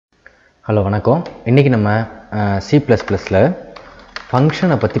Hello வணக்கம். இன்றைக்கி நம்ம C++ல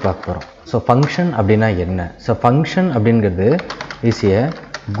ஃபங்க்ஷனை பற்றி பார்க்க போகிறோம். ஸோ ஃபங்க்ஷன் அப்படின்னா என்ன? ஸோ ஃபங்க்ஷன் அப்படிங்கிறது is a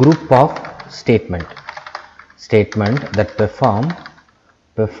group of statement that perform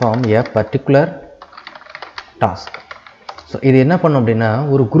a particular task. So இது என்ன பண்ணும் அப்படின்னா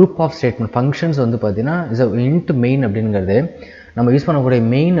ஒரு குரூப் ஆஃப் ஸ்டேட்மெண்ட் ஃபங்க்ஷன்ஸ் வந்து பார்த்தீங்கன்னா இஸ் இன்ட் மெயின் அப்படிங்கிறது நம்ம யூஸ் பண்ணக்கூடிய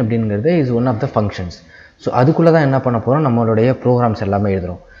மெயின் அப்படிங்கிறது is one of the functions. So அதுக்குள்ளே தான் என்ன பண்ண போகிறோம், நம்மளுடைய ப்ரோக்ராம்ஸ் எல்லாமே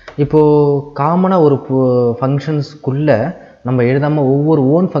எழுதுகிறோம். இப்போது காமனாக ஒரு ஃபங்க்ஷன்ஸ்குள்ளே நம்ம எழுதாமல் ஒவ்வொரு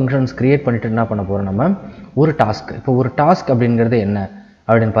ஓன் ஃபங்க்ஷன்ஸ் க்ரியேட் பண்ணிவிட்டு என்ன பண்ண போகிறோம், நம்ம ஒரு டாஸ்க். இப்போ ஒரு டாஸ்க் அப்படிங்கிறது என்ன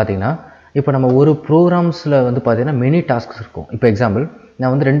அப்படின்னு பார்த்தீங்கன்னா, இப்போ நம்ம ஒரு ப்ரோக்ராம்ஸில் வந்து பார்த்திங்கன்னா மெனி டாஸ்க்ஸ் இருக்கும். இப்போ எக்ஸாம்பிள்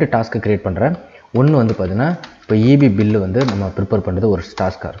நான் வந்து 2 டாஸ்க்கு க்ரியேட் பண்ணுறேன். ஒன்று வந்து பார்த்திங்கன்னா இப்போ EB பில்லு வந்து நம்ம ப்ரிப்பேர் பண்ணுறது ஒரு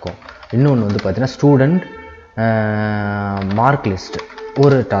டாஸ்க்காக இருக்கும். இன்னொன்று வந்து பார்த்திங்கன்னா ஸ்டூடெண்ட் மார்க் லிஸ்ட்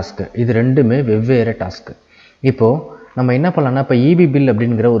ஒரு டாஸ்க்கு. இது ரெண்டுமே வெவ்வேறு டாஸ்க்கு. இப்போது நம்ம என்ன பண்ணலாம்னா, இப்போ EB பில்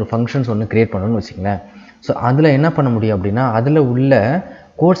அப்படிங்கிற ஒரு ஃபங்க்ஷன்ஸ் ஒன்று க்ரியேட் பண்ணணும்னு வச்சுங்களேன். ஸோ அதில் என்ன பண்ண முடியும் அப்படின்னா, அதில் உள்ள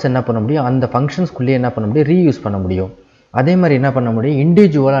கோட்ஸ் என்ன பண்ண முடியும், அந்த ஃபங்க்ஷன்ஸ்குள்ளேயே என்ன பண்ண முடியும், ரீயூஸ் பண்ண முடியும். அதே மாதிரி என்ன பண்ண முடியும்,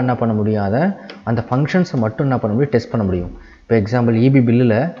 இண்டிவிஜுவலாக என்ன பண்ண முடியும், அதை அந்த ஃபங்க்ஷன்ஸை மட்டும் என்ன பண்ண முடியும், டெஸ்ட் பண்ண முடியும். இப்போ எக்ஸாம்பிள் EB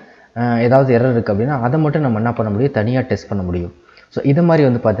பில்லில் ஏதாவது எரர் இருக்குது அப்படின்னா அதை மட்டும் நம்ம என்ன பண்ண முடியும், தனியாக டெஸ்ட் பண்ண முடியும். ஸோ இது மாதிரி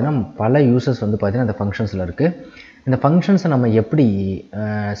வந்து பார்த்திங்கன்னா பல யூசஸ் வந்து பார்த்திங்கன்னா அந்த ஃபங்க்ஷன்ஸில் இருக்குது. இந்த ஃபங்க்ஷன்ஸை நம்ம எப்படி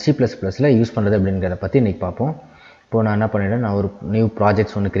C++ல யூஸ் பண்ணுறது அப்படிங்கிறத பற்றி இன்றைக்கி பார்ப்போம். இப்போது நான் என்ன பண்ணிட்டேன், நான் ஒரு நியூ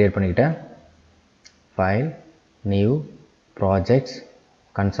ப்ராஜெக்ட்ஸ் ஒன்று க்ரியேட் பண்ணிக்கிட்டேன். File, new projects,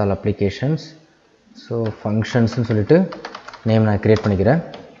 Kansal applications. So ஃபங்க்ஷன்ஸ்னு சொல்லிட்டு நேம் நான் க்ரியேட் பண்ணிக்கிறேன்,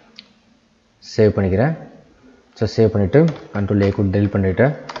 சேவ் பண்ணிக்கிறேன். ஸோ சேவ் பண்ணிவிட்டு Ctrl A கூட டெலிட் பண்ணிவிட்டு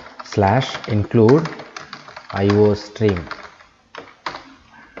 /include iostream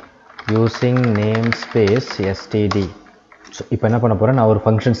using namespace std. So இப்போ என்ன பண்ண போகிறேன், நான் ஒரு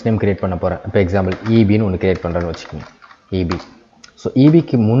ஃபங்க்ஷன்ஸ் நேம் க்ரியேட் பண்ண போகிறேன். இப்போ எக்ஸாம்பிள் EBன்னு ஒன்று க்ரியேட் பண்ணுறேன்னு வச்சுக்கோங்க, EB. ஸோ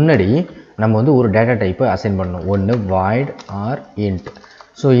EBக்கு முன்னாடி நம்ம வந்து ஒரு டேட்டா டைப்பை அசைன் பண்ணணும். ஒன்று void or int.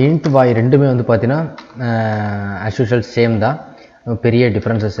 So int void ரெண்டுமே வந்து பார்த்தீங்கன்னா as usual சேம் தான், பெரிய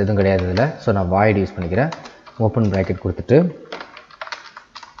டிஃப்ரென்சஸ் எதுவும் கிடையாது இதில். ஸோ நான் void யூஸ் பண்ணிக்கிறேன். ஓப்பன் ப்ராக்கெட் கொடுத்துட்டு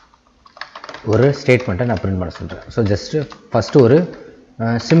ஒரு ஸ்டேட்மெண்ட்டை நான் பிரிண்ட் பண்ண சொல்கிறேன். ஸோ ஜஸ்ட்டு ஃபஸ்ட்டு ஒரு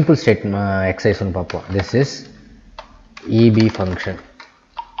சிம்பிள் எக்ஸசைஸ் ஒன்று பார்ப்போம். திஸ் இஸ் EB ஃபங்க்ஷன்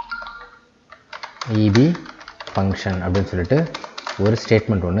அப்படின்னு சொல்லிட்டு ஒரு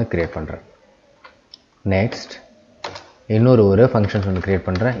ஸ்டேட்மெண்ட் ஒன்று க்ரியேட் பண்ணுறேன். நெக்ஸ்ட் ஒரு ஃபங்க்ஷன்ஸ் ஒன்று க்ரியேட்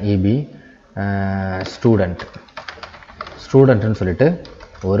பண்ணுறேன். EB ஸ்டூடெண்ட்னு சொல்லிட்டு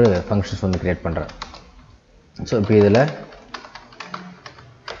ஒரு ஃபங்க்ஷன்ஸ் ஒன்று க்ரியேட் பண்ணுறேன். ஸோ இப்போ இதில்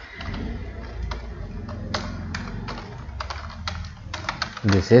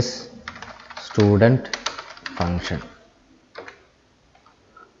this is student function.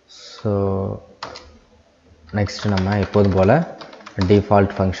 So next நம்ம எப்போதும் போல்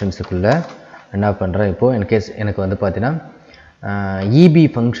டிஃபால்ட் ஃபங்க்ஷன்ஸுக்குள்ளே என்ன பண்ணுறேன், இப்போது இன்கேஸ் எனக்கு வந்து பார்த்தீங்கன்னா EB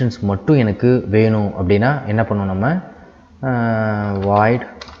ஃபங்க்ஷன்ஸ் மட்டும் எனக்கு வேணும் அப்படின்னா என்ன பண்ணுவோம், நம்ம void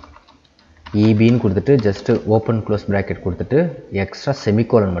EBன்னு கொடுத்துட்டு ஜஸ்ட்டு ஓப்பன் க்ளோஸ் ப்ராக்கெட் கொடுத்துட்டு எக்ஸ்ட்ரா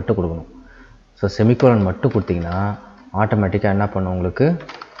செமிகோலன் மட்டும் கொடுக்கணும். ஸோ செமிகோலன் மட்டும் கொடுத்திங்கன்னா ஆட்டோமேட்டிக்காக என்ன பண்ணும், உங்களுக்கு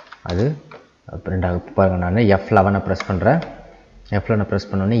அது பிரிண்ட் ஆகும். பாருங்கள், நான் F11 ப்ரெஸ் பண்ணுறேன். F11 ப்ரெஸ்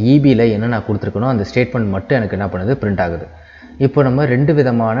பண்ணோன்னே EBயில் என்ன நான் கொடுத்துருக்கணும் அந்த ஸ்டேட்மெண்ட் மட்டும் எனக்கு என்ன பண்ணுது, பிரிண்ட் ஆகுது. இப்போ நம்ம 2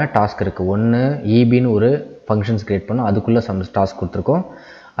 விதமான டாஸ்க் இருக்குது. ஒன்று EBன்னு ஒரு ஃபங்க்ஷன்ஸ் க்ரியேட் பண்ணோம், அதுக்குள்ளே டாஸ்க் கொடுத்துருக்கோம்.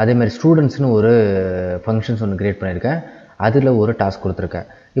 அதேமாதிரி ஸ்டூடெண்ட்ஸ்னு ஒரு ஃபங்க்ஷன்ஸ் ஒன்று க்ரியேட் பண்ணியிருக்கேன், அதில் ஒரு டாஸ்க் கொடுத்துருக்கேன்.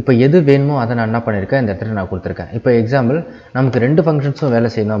 இப்போ எது வேணுமோ அதை நான் என்ன பண்ணியிருக்கேன், இந்த இடத்துல நான் கொடுத்துருக்கேன். இப்போ எக்ஸாம்பிள் நமக்கு 2 ஃபங்க்ஷன்ஸும் வேலை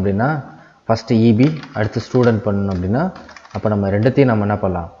செய்யணும் அப்படின்னா ஃபஸ்ட்டு EB அடுத்து ஸ்டூடெண்ட் பண்ணணும் அப்படின்னா அப்போ நம்ம ரெண்டுத்தையும் நம்ம என்ன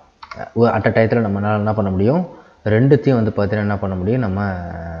பண்ணலாம், அட் அ டயத்தில் நம்மளால் என்ன பண்ண முடியும், ரெண்டுத்தையும் வந்து பார்த்தீங்கன்னா என்ன பண்ண முடியும், நம்ம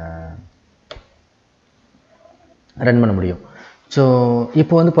ரன் பண்ண முடியும். ஸோ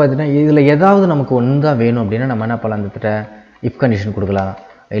இப்போ வந்து பார்த்தீங்கன்னா இதில் ஏதாவது நமக்கு ஒன்று தான் வேணும் அப்படின்னா நம்ம என்ன பண்ணலாம், அந்த இடத்துல இஃப் கண்டிஷன் கொடுக்கலாம்,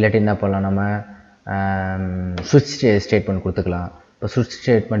 இல்லாட்டி என்ன பண்ணலாம், நம்ம ஸ்விட்ச் ஸ்டேட்மெண்ட் கொடுத்துக்கலாம். இப்போ ஸ்விட்ச்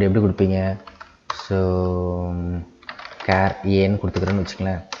ஸ்டேட்மெண்ட் எப்படி கொடுப்பீங்க, ஸோ char aன்னு கொடுத்துக்கிறேன்னு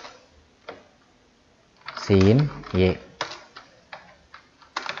வச்சுங்களேன். in A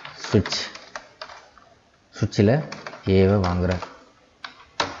சுவிட்சில் ஏவை வாங்குகிறேன்.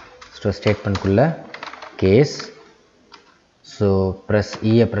 So ஸ்டேட்மெண்ட்குள்ளே case. ஸோ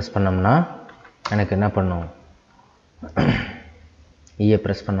ஈயை ப்ரெஸ் பண்ணோம்னா எனக்கு என்ன பண்ணும், ஈயை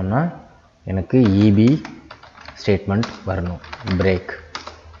ப்ரெஸ் பண்ணோம்னா எனக்கு EB ஸ்டேட்மெண்ட் வரணும். Break.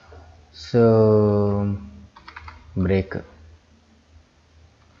 So break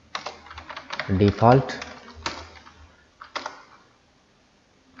default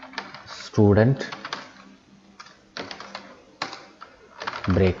student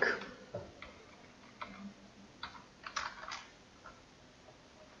break.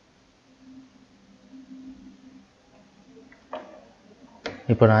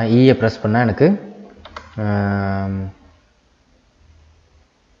 இப்போ நான் ஈயை ப்ரெஸ் பண்ணால் எனக்கு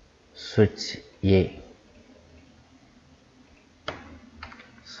switch A.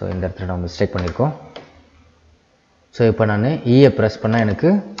 ஸோ இந்த இடத்துல நம்ம மிஸ்டேக் பண்ணியிருக்கோம். ஸோ இப்போ நான் ஈயை ப்ரெஸ் பண்ணால் எனக்கு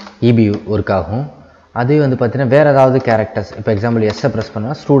இபி ஒர்க் ஆகும். அதே வந்து பார்த்தீங்கன்னா வேறு ஏதாவது கேரக்டர்ஸ், இப்போ எக்ஸாம்பிள் எஸ்ஸை ப்ரெஸ்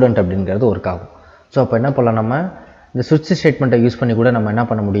பண்ணால் ஸ்டூடெண்ட் அப்படிங்கிறது ஒர்க் ஆகும். ஸோ அப்போ என்ன பண்ணலாம், நம்ம இந்த சுவிட்ச் ஸ்டேட்மெண்ட்டை யூஸ் பண்ணி கூட நம்ம என்ன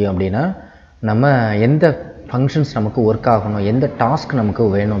பண்ண முடியும் அப்படின்னா, நம்ம எந்த ஃபங்க்ஷன்ஸ் நமக்கு ஒர்க் ஆகணும், எந்த டாஸ்க் நமக்கு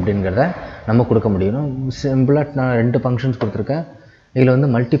வேணும் அப்படிங்கிறத நம்ம கொடுக்க முடியும். சிம்பிளாக நான் 2 ஃபங்க்ஷன்ஸ் கொடுத்துருக்கேன். இதில் வந்து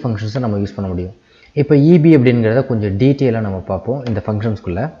மல்டி ஃபங்க்ஷன்ஸை நம்ம யூஸ் பண்ண முடியும். இப்போ இபி அப்படிங்கிறத கொஞ்சம் டீட்டெயிலாக நம்ம பார்ப்போம் இந்த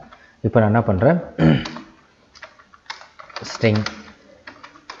ஃபங்க்ஷன்ஸ்குள்ளே. இப்போ நான் என்ன பண்ணுறேன், ஸ்ட்ரிங்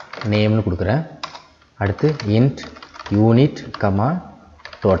நேம்னு கொடுக்குறேன். அடுத்து int unit,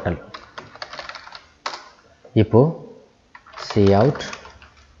 total. இப்போ cout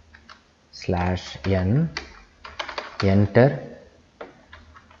 /n enter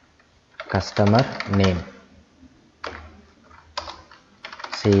customer name,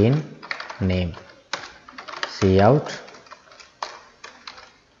 scene name, cout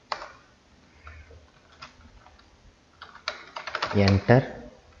enter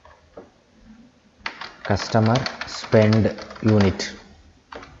customer spend unit,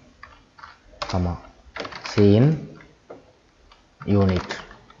 scene unit.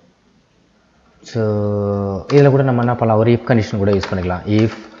 So இதில் கூட நம்ம என்ன பண்ணலாம், ஒரு if கண்டிஷன் கூட யூஸ் பண்ணிக்கலாம்.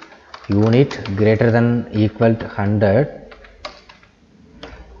 if unit greater than equal to 100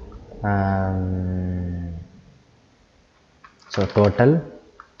 so total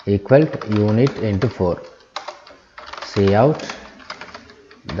equal to unit into 4. cout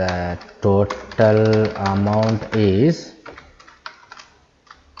the total amount is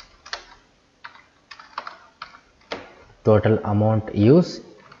total amount use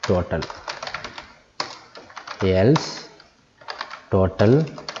total, else total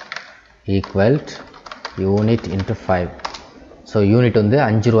equal to unit into 5. So unit வந்து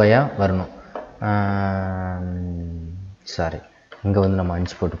 5 ரூபாயா வரணும். Sorry, இங்கே வந்து நம்ம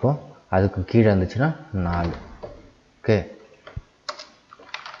 5 போட்டுப்போம், அதுக்கு கீழே இருந்துச்சுன்னா 4. Okay,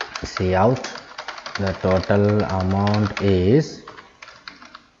 cout the total amount is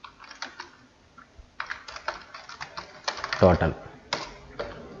total.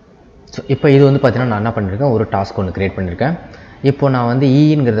 So இப்போ இது வந்து பார்த்தீங்கன்னா நான் என்ன பண்ணியிருக்கேன், ஒரு டாஸ்க் ஒன்று க்ரியேட் பண்ணியிருக்கேன். இப்போ நான் வந்து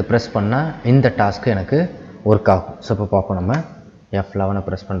ஈங்கிறத ப்ரெஸ் பண்ணால் இந்த டாஸ்க்கு எனக்கு ஒர்க் ஆகும். ஸோ இப்போ பார்ப்போம், நம்ம F11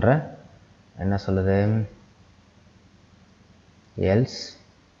 ப்ரெஸ் பண்ணுறேன். என்ன சொல்லுது,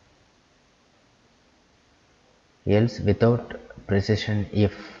 else without precision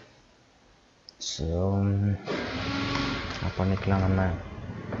if. So பண்ணிக்கலாம், நம்ம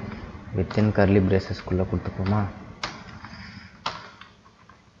வித்தின் கர்லி பிரேசஸ்க்குள்ளே கொடுத்துப்போமா.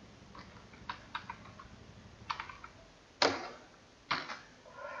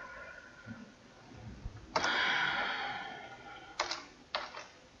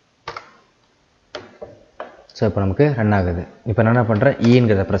 ஸோ இப்போ நமக்கு ரன் ஆகுது. இப்போ நான் என்ன பண்ணுறேன்,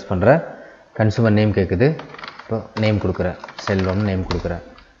 ஈங்கிறத ப்ரெஸ் பண்ணுறேன், கன்சூமர் நேம் கேட்குது. இப்போ நேம் கொடுக்குறேன், செல்வம் நேம் கொடுக்குறேன்.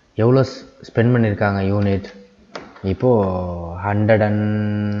 எவ்வளோ ஸ்பெண்ட் பண்ணியிருக்காங்க யூனிட், இப்போது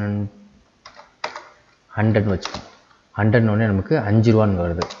 100 வச்சுக்கோம். 100னோடனே நமக்கு 5 ரூபான்னு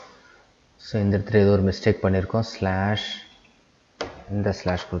வருது. ஸோ இந்த இடத்துல ஏதோ ஒரு மிஸ்டேக் பண்ணியிருக்கோம், இந்த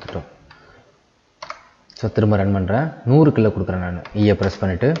ஸ்லாஷ் கொடுத்துட்டோம். ஸோ திரும்ப ரன் பண்ணுறேன், 100 கிலோ கொடுக்குறேன் நான். ஈயை ப்ரெஸ்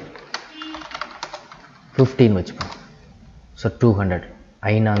பண்ணிவிட்டு 15 வச்சுப்போம். ஸோ 200,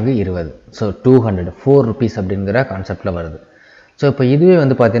 5×20, ஸோ 200, 4 rupees அப்படிங்கிற கான்செப்டில் வருது. ஸோ இப்போ இதுவே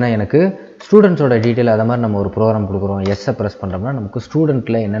வந்து பார்த்தீங்கன்னா எனக்கு ஸ்டூடெண்ட்ஸோட டீட்டெயில் அதை மாதிரி நம்ம ஒரு ப்ரோக்ராம் கொடுக்குறோம், எஸ்ஸை ப்ரெஸ் பண்ணுறோம்னா நமக்கு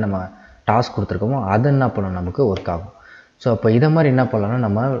ஸ்டூடெண்ட்டில் என்ன நம்ம டாஸ்க் கொடுத்துருக்கோமோ அதை என்ன பண்ணணும், நமக்கு ஒர்க் ஆகும். ஸோ அப்போ இதை மாதிரி என்ன பண்ணலாம்னா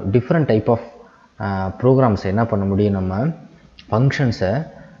நம்ம டிஃப்ரெண்ட் டைப் ஆஃப் ப்ரோக்ராம்ஸை என்ன பண்ண முடியும், நம்ம ஃபங்க்ஷன்ஸை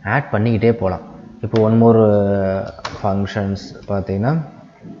ஆட் பண்ணிக்கிட்டே போகலாம். இப்போ ஒன் மோர் ஃபங்க்ஷன்ஸ் பார்த்தீங்கன்னா,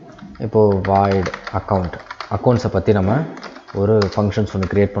 இப்போது void அக்கௌண்ட்ஸை பற்றி நம்ம ஒரு ஃபங்க்ஷன்ஸ் ஒன்று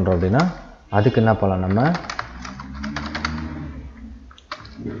க்ரியேட் பண்ணுறோம் அப்படின்னா அதுக்கு என்ன பண்ணலாம், நம்ம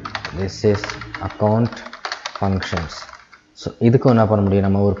this is account functions. So இதுக்கும் என்ன பண்ண முடியும்,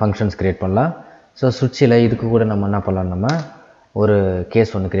 நம்ம ஒரு ஃபங்க்ஷன்ஸ் க்ரியேட் பண்ணலாம். ஸோ சுவிட்சில் இதுக்கு கூட நம்ம என்ன பண்ணலாம், நம்ம ஒரு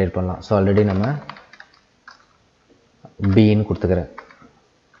கேஸ் ஒன்று க்ரியேட் பண்ணலாம். ஸோ ஆல்ரெடி நம்ம பீன்னு கொடுத்துக்கிறேன்.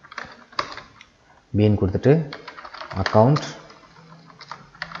 பீன்னு கொடுத்துட்டு அக்கௌண்ட்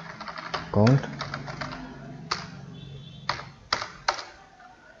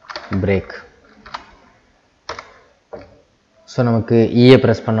பிரேக். ஸோ நமக்கு ஈயை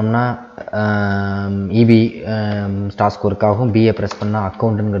ப்ரெஸ் பண்ணோம்னா இபி டாஸ்க் ஒர்க் ஆகும், பிஏ ப்ரெஸ் பண்ணால்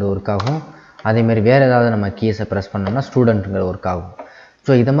அக்கௌண்ட்டுங்கிறது ஒர்க் ஆகும். அதேமாதிரி வேறு ஏதாவது நம்ம கீஸை ப்ரெஸ் பண்ணோம்னா ஸ்டூடெண்ட்டுங்கிற ஒர்க் ஆகும்.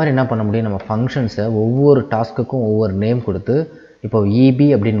 ஸோ இதை மாதிரி என்ன பண்ண முடியும், நம்ம ஃபங்க்ஷன்ஸை ஒவ்வொரு டாஸ்க்குக்கும் ஒவ்வொரு நேம் கொடுத்து இப்போ இபி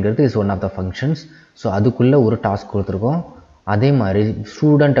அப்படிங்கிறது is one of the functions. So அதுக்குள்ளே ஒரு டாஸ்க் கொடுத்துருக்கோம். அதே மாதிரி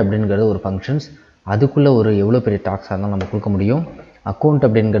ஸ்டூடெண்ட் அப்படிங்கிறது ஒரு ஃபங்க்ஷன்ஸ், அதுக்குள்ளே ஒரு எவ்வளோ பெரிய டாஸ்க்காக இருந்தாலும் நம்ம கொடுக்க முடியும். அக்கௌண்ட்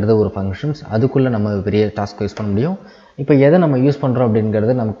அப்படிங்கிறது ஒரு ஃபங்க்ஷன்ஸ், அதுக்குள்ளே நம்ம பெரிய டாஸ்க் யூஸ் பண்ண முடியும். இப்போ எதை நம்ம யூஸ் பண்ணுறோம்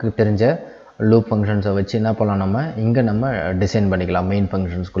அப்படிங்கிறது நமக்கு தெரிஞ்ச லூப் ஃபங்க்ஷன்ஸை வச்சு என்ன பண்ணலாம், நம்ம இங்கே நம்ம டிசைன் பண்ணிக்கலாம் மெயின்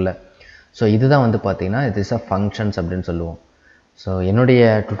ஃபங்க்ஷன்ஸ்குள்ளே. ஸோ இதுதான் வந்து பார்த்திங்கன்னா இது இஸ் அ ஃபங்க்ஷன்ஸ் அப்படின்னு சொல்லுவோம். ஸோ என்னுடைய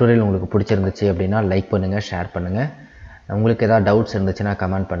டுட்டோரியல் உங்களுக்கு பிடிச்சிருந்துச்சு அப்படின்னா லைக் பண்ணுங்கள், ஷேர் பண்ணுங்கள். உங்களுக்கு எதாவது டவுட்ஸ் இருந்துச்சுன்னா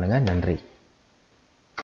கமெண்ட் பண்ணுங்கள். நன்றி.